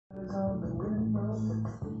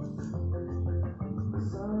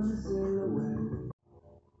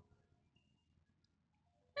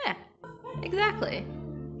Yeah, exactly.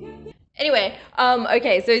 Anyway,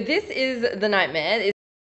 okay, so this is the nightmare.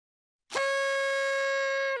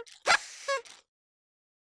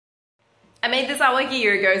 I made this artwork a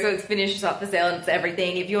year ago, so it's finished, it's up for sale, and it's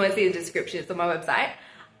everything. If you want to see the description, it's on my website.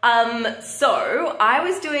 So I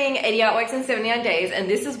was doing 80 artworks in 79 days, and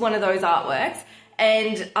this is one of those artworks,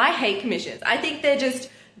 and I hate commissions. I think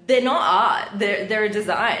they're not art, they're a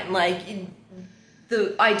design. Like,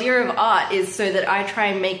 the idea of art is so that I try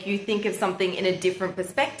and make you think of something in a different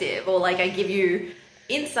perspective, or like I give you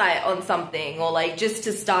insight on something, or like just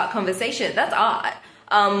to start conversation. That's art.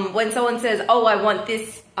 When someone says, oh, I want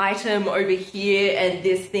this item over here and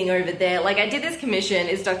this thing over there, like I did this commission,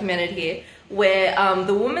 it's documented here, where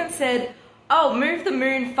the woman said, oh, move the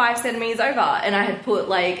moon 5 centimeters over, and I had put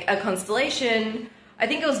like a constellation, I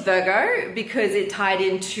think it was Virgo, because it tied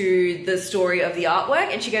into the story of the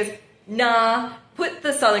artwork, and she goes, nah, put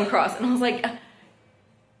the Southern Cross. And I was like,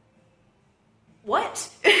 what? So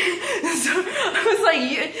I was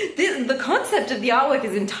like, the concept of the artwork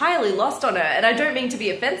is entirely lost on her, and I don't mean to be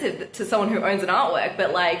offensive to someone who owns an artwork,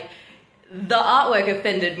 but like, the artwork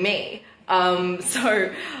offended me.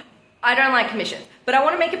 So I don't like commissions, but I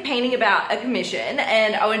want to make a painting about a commission,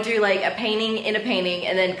 and I want to do like a painting in a painting,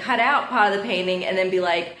 and then cut out part of the painting, and then be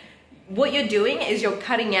like, what you're doing is you're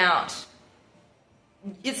cutting out,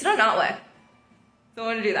 it's not an artwork. So I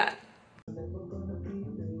want to do that.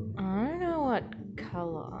 I don't know what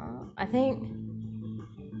color. I think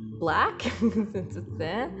black, since it's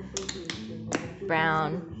there.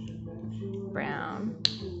 Brown. Brown.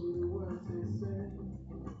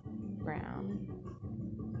 Brown.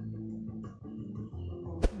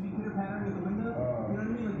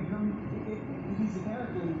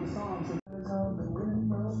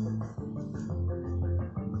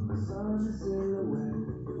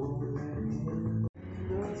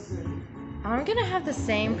 I'm gonna have the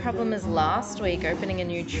same problem as last week opening a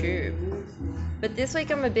new tube. But this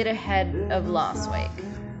week I'm a bit ahead of last week.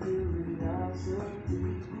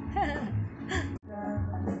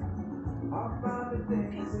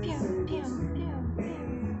 Pew, pew, pew, pew, pew.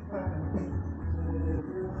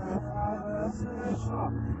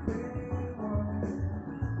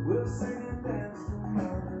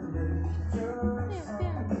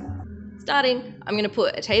 Starting, I'm gonna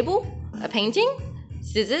put a table, a painting,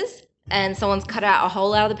 scissors, and someone's cut out a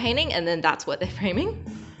hole out of the painting, and then that's what they're framing.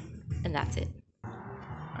 And that's it.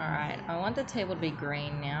 Alright, I want the table to be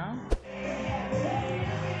green now.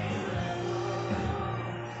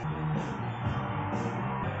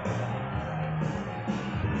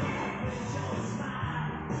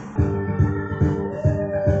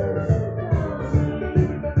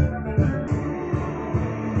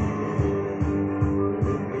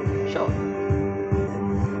 Sure.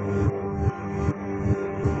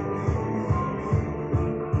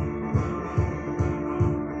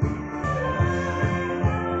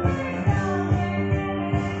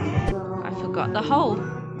 I forgot the hole.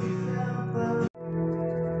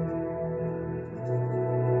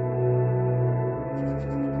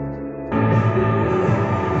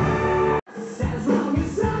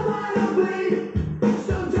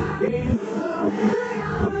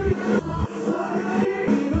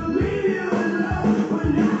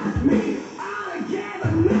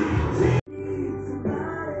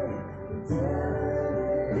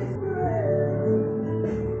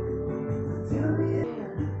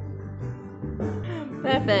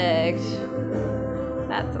 Perfect.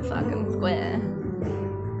 That's a fucking square.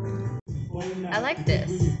 I like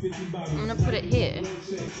this. I'm gonna put it here.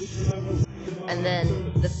 And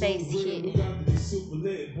then the face here.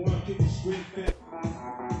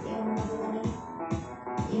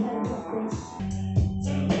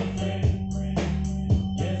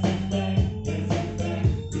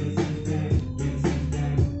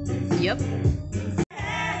 Yep.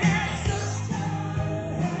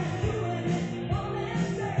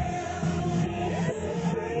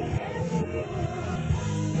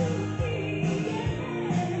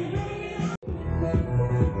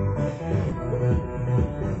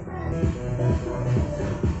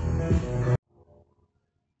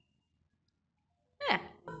 Yeah,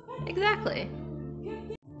 exactly.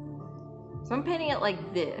 So I'm painting it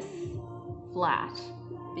like this, flat.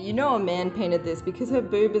 But you know a man painted this because her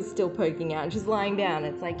boob is still poking out and she's lying down.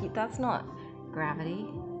 It's like, that's not gravity.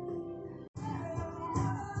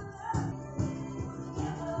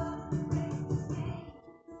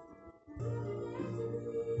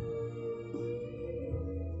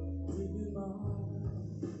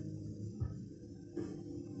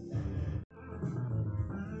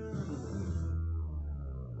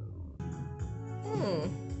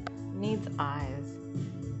 eyes.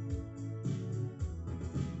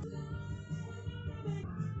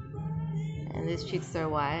 And this chick's so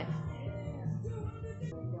white.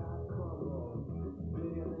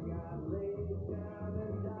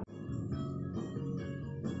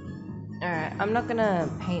 Alright, I'm not gonna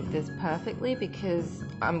paint this perfectly because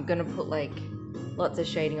I'm gonna put like lots of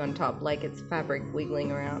shading on top, like it's fabric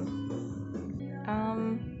wiggling around.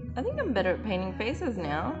 I think I'm better at painting faces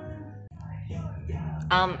now.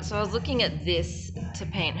 So I was looking at this to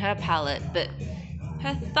paint her palette, but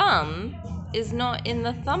her thumb is not in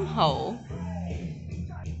the thumb hole.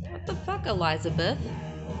 What the fuck, Elizabeth?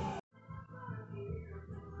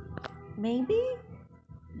 Maybe?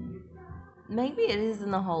 Maybe it is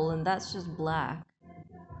in the hole and that's just black.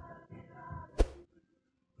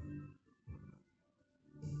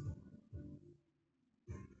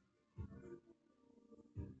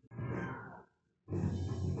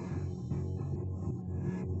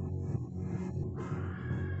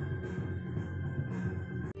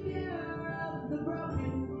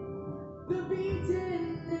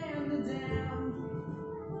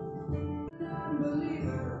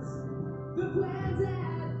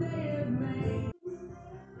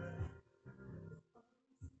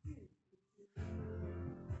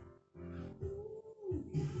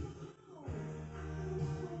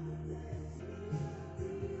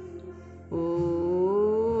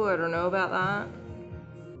 Ooh, I don't know about that.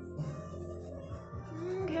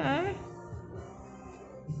 Okay.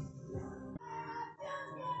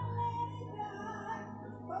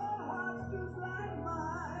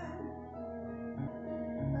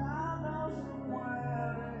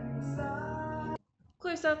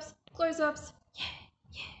 Close-ups, close-ups.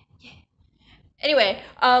 Anyway,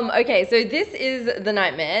 okay, so this is The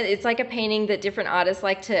Nightmare. It's like a painting that different artists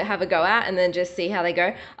like to have a go at and then just see how they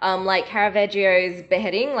go. Like Caravaggio's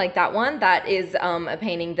Beheading, like that one, that is a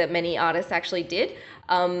painting that many artists actually did.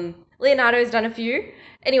 Leonardo's done a few.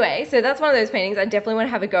 Anyway, so that's one of those paintings. I definitely want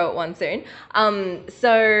to have a go at one soon.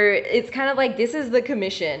 So it's kind of like, this is the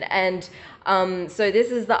commission, and so this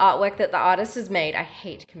is the artwork that the artist has made. I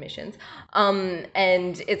hate commissions.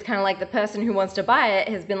 And it's kind of like the person who wants to buy it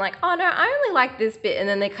has been like, oh no, I only like this bit, and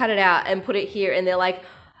then they cut it out and put it here, and they're like,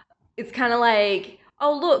 it's kind of like,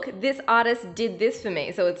 oh look, this artist did this for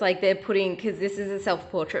me. So it's like they're putting, because this is a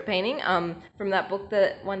self-portrait painting from that book,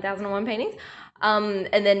 the 1001 Paintings, and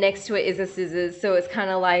then next to it is a scissors. So it's kind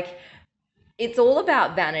of like, it's all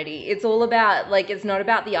about vanity. It's all about, like, it's not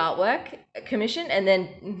about the artwork commission, and then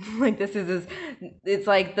like the scissors, it's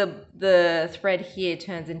like the thread here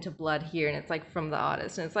turns into blood here, and it's like from the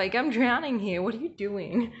artist, and it's like, I'm drowning here, what are you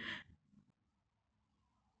doing?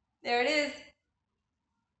 There it is.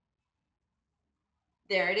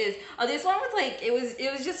 There it is. Oh, this one was like, it was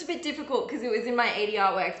just a bit difficult because it was in my 80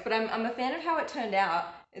 artworks, but I'm a fan of how it turned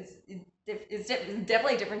out. It's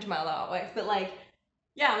definitely different to my other artworks, but like,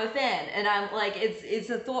 yeah, I'm a fan, and I'm like, it's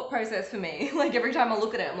a thought process for me. Like every time I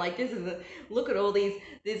look at it, I'm like, look at all these.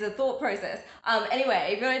 There's a thought process. Anyway,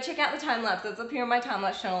 if you want to check out the time lapse, that's up here on my time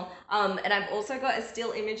lapse channel. And I've also got a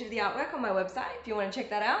still image of the artwork on my website if you want to check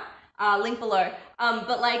that out. Link below.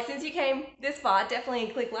 But like, since you came this far, definitely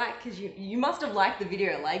click like, because you must have liked the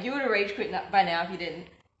video. Like, you would have rage quit by now if you didn't.